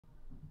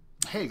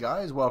Hey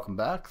guys, welcome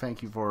back.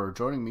 Thank you for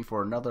joining me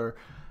for another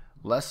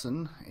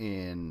lesson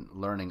in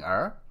learning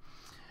R.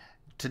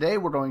 Today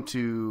we're going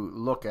to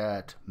look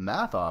at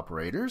math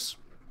operators.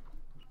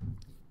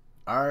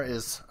 R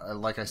is,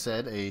 like I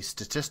said, a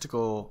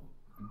statistical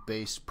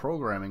based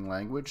programming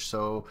language,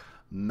 so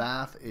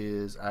math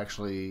is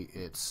actually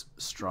its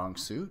strong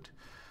suit.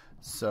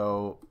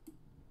 So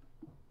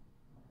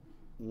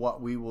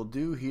what we will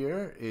do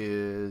here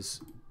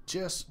is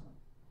just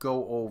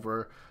go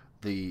over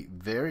the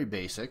very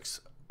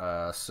basics.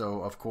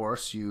 So of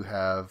course you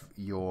have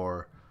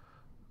your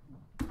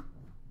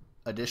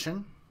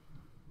addition,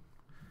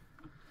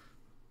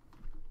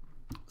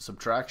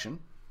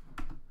 subtraction,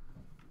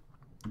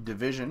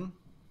 division,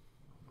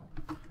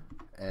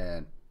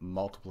 and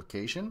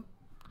multiplication.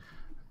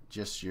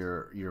 Just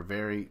your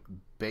very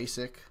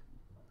basic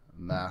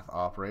math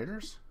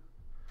operators.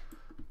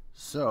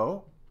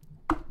 So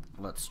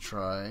let's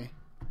try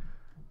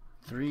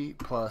 3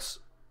 plus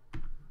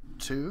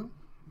 2,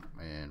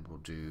 and we'll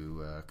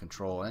do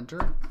control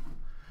enter,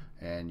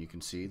 and you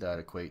can see that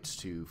equates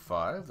to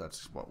 5.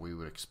 That's what we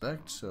would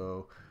expect.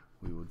 So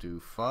we will do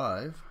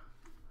 5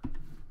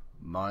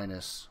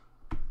 minus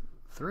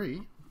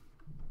 3,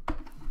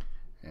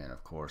 and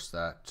of course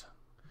that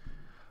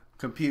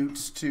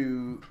computes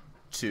to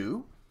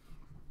 2.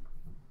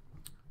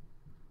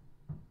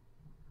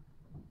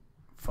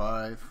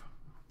 5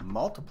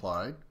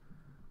 multiplied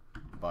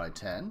by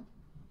 10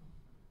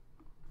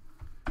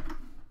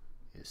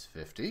 is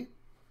 50,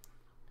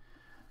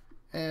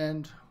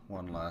 and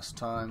one last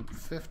time,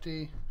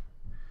 50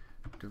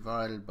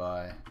 divided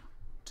by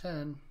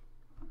 10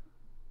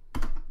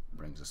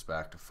 brings us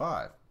back to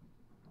 5.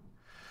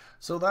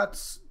 So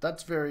that's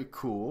very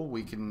cool.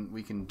 We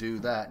can do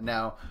that.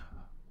 Now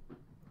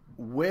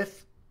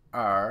with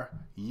R,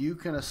 you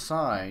can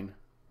assign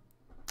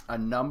a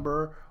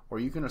number,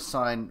 or you can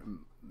assign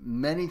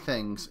many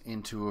things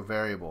into a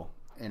variable,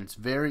 and it's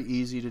very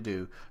easy to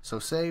do. So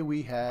say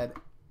we had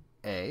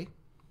A,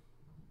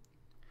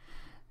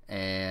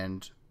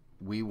 and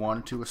we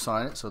wanted to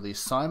assign it. So the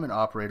assignment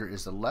operator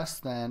is the less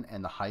than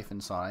and the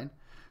hyphen sign.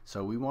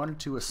 So we wanted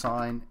to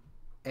assign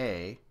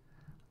A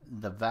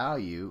the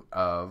value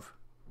of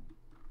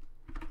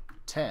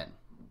 10.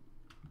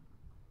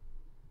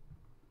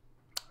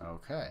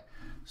 Okay,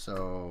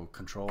 so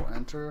control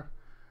enter,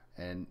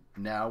 and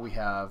now we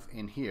have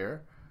in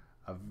here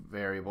a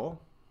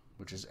variable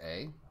which is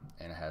A,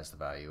 and it has the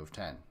value of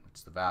 10.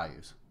 It's the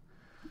values.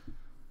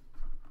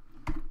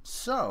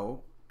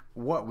 So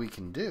what we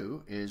can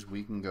do is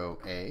we can go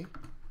A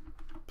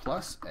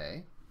plus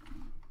A,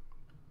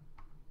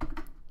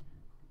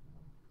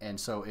 and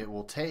so it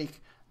will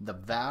take the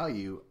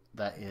value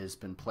that has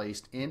been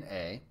placed in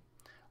A,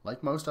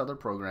 like most other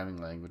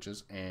programming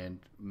languages, and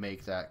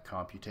make that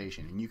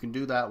computation. And you can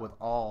do that with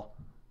all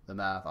the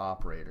math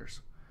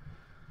operators.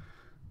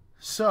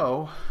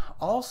 So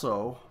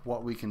also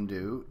what we can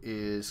do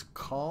is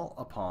call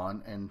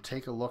upon and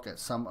take a look at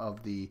some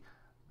of the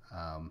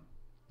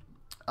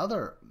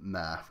other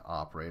math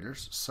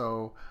operators.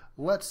 So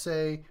let's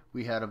say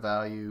we had a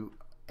value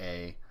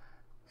A,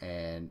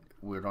 and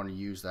we're going to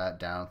use that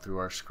down through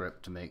our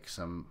script to make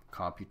some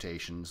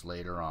computations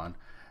later on.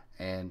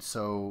 And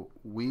so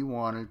we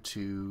wanted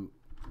to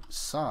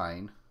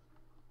sign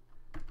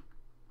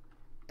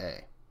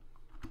A.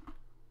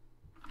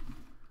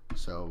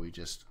 So we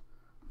just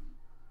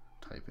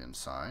type in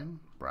sign,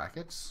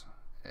 brackets,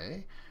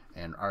 A,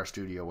 and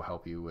RStudio will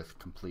help you with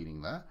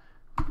completing that.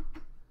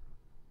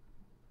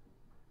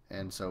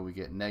 And so we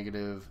get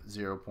negative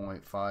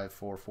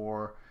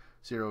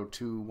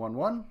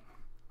 0.5440211,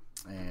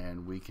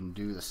 and we can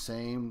do the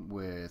same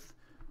with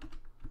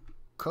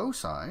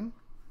cosine.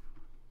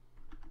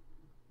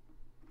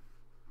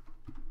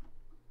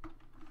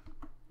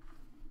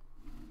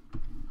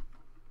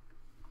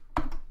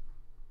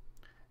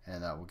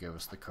 And that will give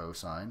us the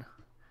cosine.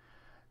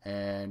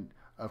 And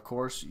of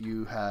course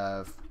you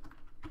have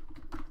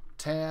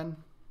tan,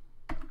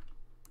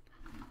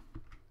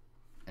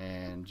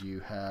 and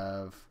you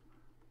have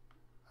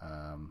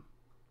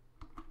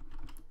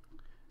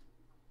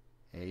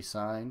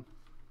asin,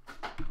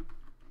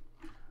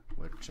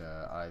 which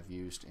I've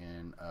used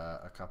in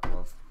a couple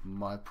of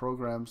my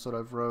programs that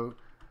I've wrote.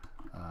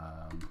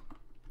 A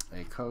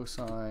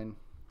cosine,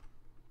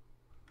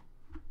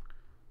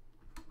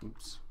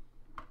 oops,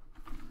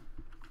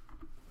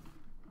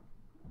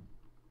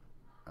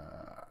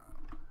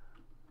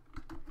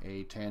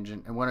 a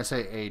tangent, and when I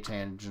say a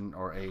tangent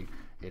or a,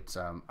 it's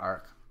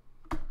arc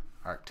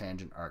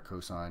tangent, arc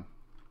cosine.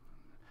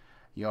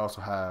 You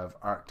also have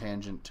arc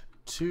tangent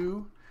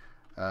 2.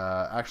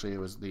 Actually, it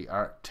was the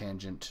arc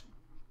tangent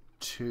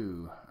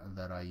 2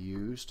 that I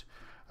used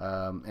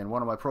in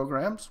one of my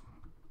programs.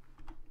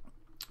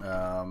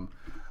 What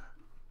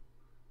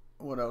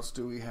else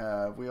do we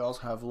have? We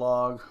also have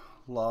log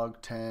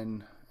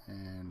 10,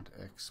 and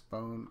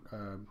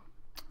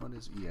what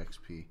is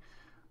exp?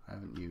 I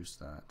haven't used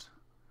that.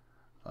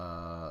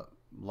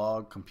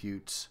 Log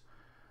computes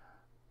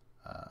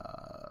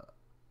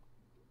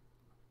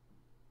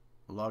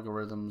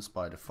logarithms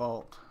by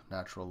default,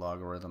 natural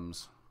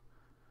logarithms.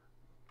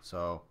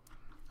 So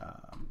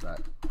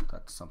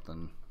that's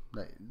something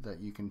that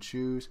you can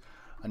choose.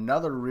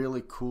 Another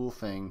really cool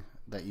thing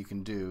that you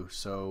can do,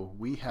 so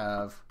we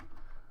have,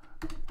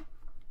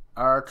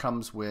 R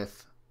comes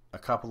with a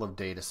couple of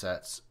data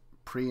sets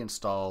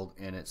pre-installed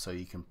in it so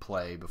you can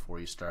play before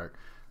you start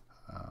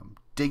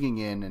digging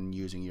in and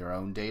using your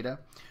own data.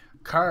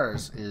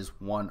 Cars is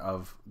one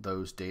of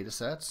those data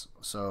sets.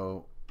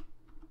 So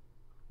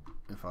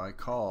if I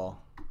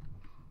call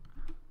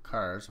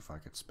cars, if I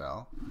could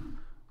spell,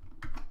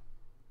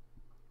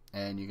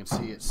 and you can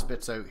see it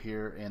spits out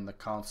here in the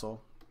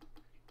console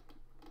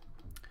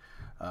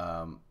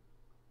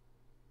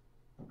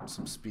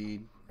some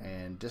speed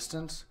and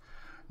distance.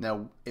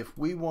 Now if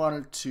we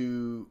wanted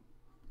to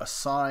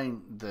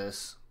assign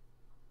this,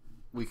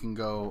 we can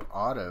go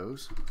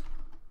autos.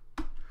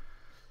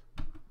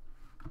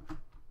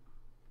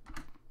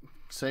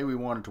 Say we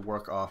wanted to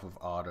work off of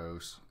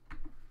autos.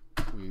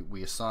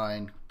 We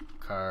assign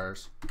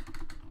cars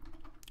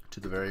to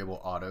the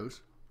variable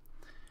autos,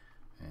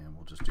 and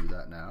we'll just do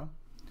that now.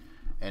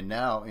 And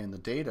now in the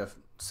data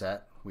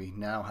set, we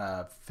now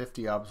have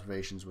 50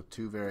 observations with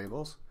 2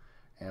 variables.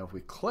 And if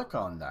we click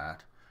on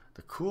that,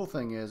 the cool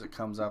thing is it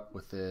comes up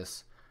with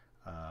this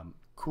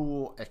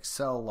cool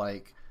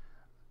Excel-like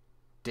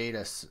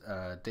data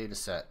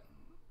set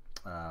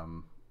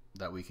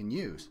that we can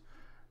use.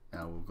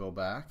 Now we'll go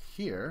back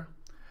here,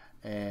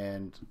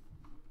 and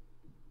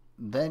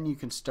then you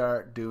can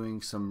start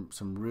doing some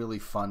really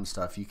fun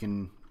stuff. You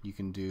can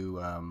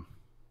do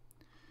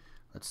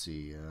let's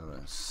see,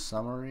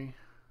 summary,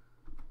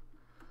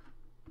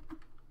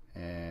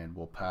 and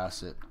we'll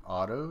pass it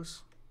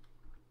autos.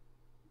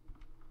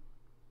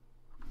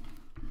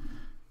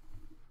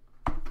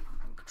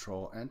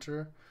 Control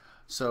Enter.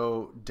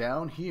 So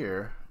down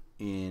here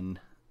in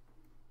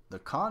the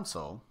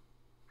console,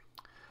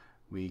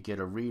 we get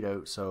a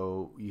readout.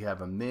 So you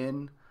have a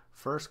min,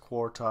 first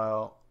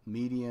quartile,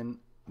 median,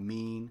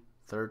 mean,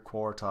 third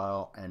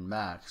quartile, and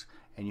max,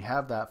 and you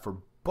have that for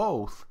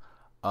both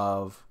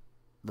of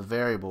the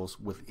variables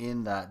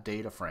within that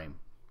data frame.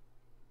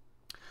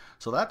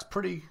 So that's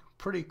pretty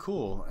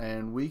cool,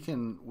 and we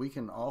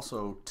can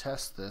also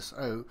test this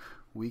out.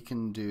 We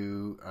can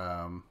do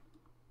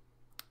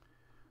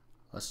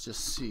let's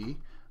just see,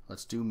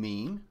 let's do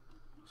mean.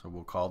 So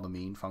we'll call the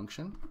mean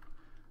function,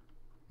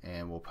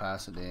 and we'll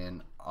pass it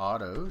in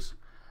autos.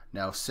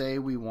 Now say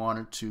we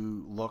wanted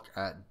to look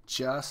at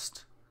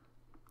just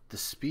the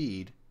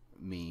speed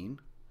mean.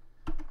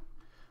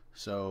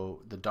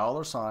 So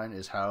the $sign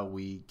is how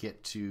we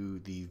get to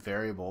the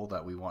variable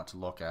that we want to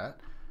look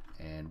at,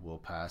 and we'll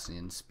pass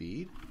in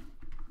speed.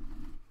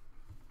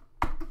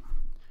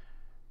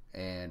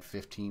 And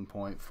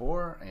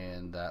 15.4,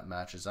 and that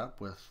matches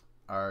up with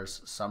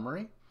R's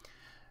summary.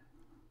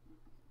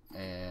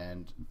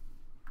 And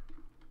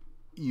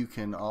you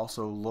can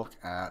also look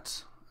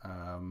at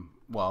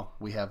well,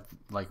 we have,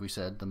 like we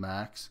said, the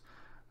max.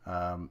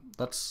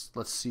 Let's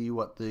see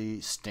what the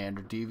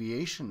standard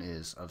deviation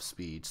is of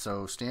speed.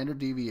 So standard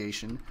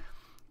deviation,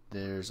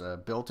 there's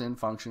a built-in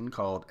function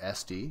called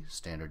SD,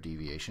 standard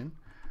deviation,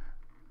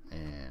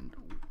 and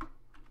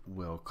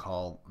we'll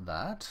call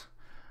that,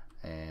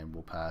 and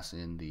we'll pass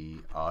in the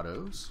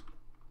autos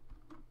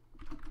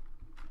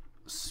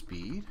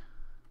speed.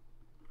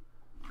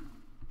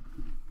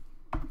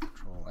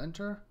 Control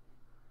Enter.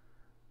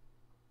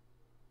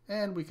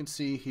 And we can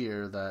see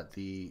here that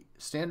the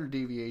standard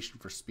deviation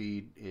for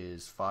speed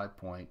is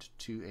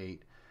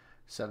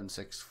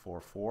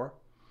 5.287644.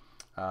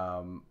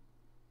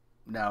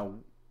 Now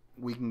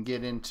we can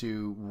get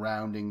into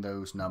rounding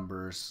those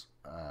numbers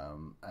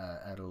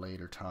at a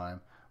later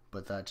time,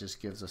 but that just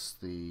gives us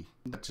the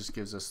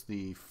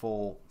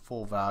full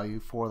value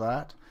for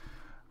that.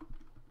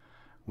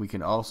 We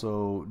can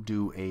also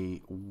do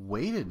a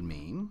weighted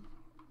mean.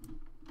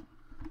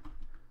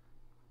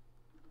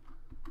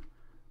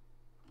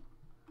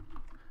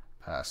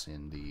 Pass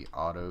in the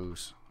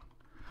autos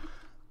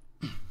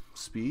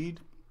speed.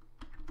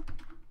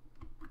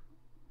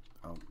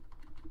 Oh.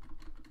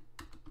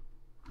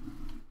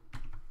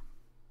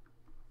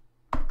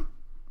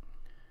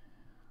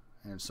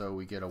 And so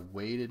we get a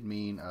weighted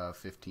mean of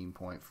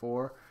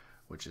 15.4,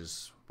 which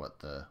is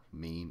what the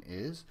mean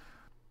is.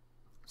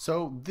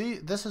 So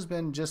this has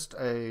been just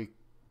a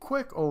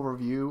quick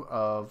overview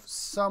of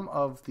some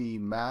of the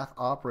math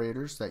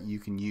operators that you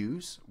can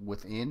use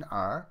within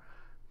R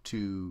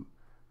to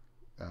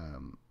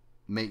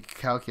make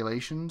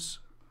calculations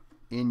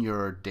in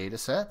your data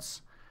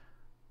sets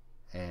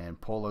and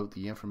pull out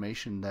the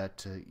information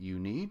that you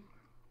need.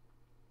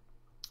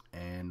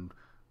 And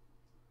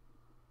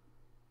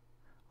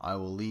I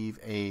will leave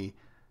a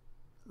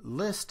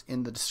list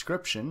in the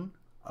description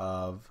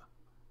of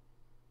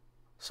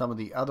some of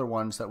the other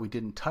ones that we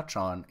didn't touch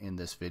on in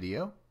this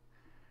video.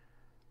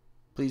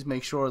 Please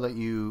make sure that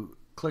you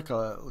click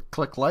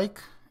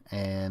like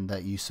and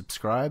that you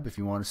subscribe if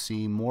you want to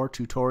see more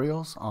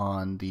tutorials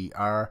on the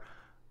R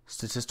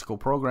Statistical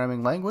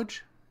Programming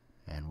Language.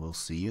 And we'll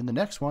see you in the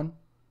next one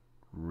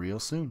real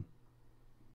soon.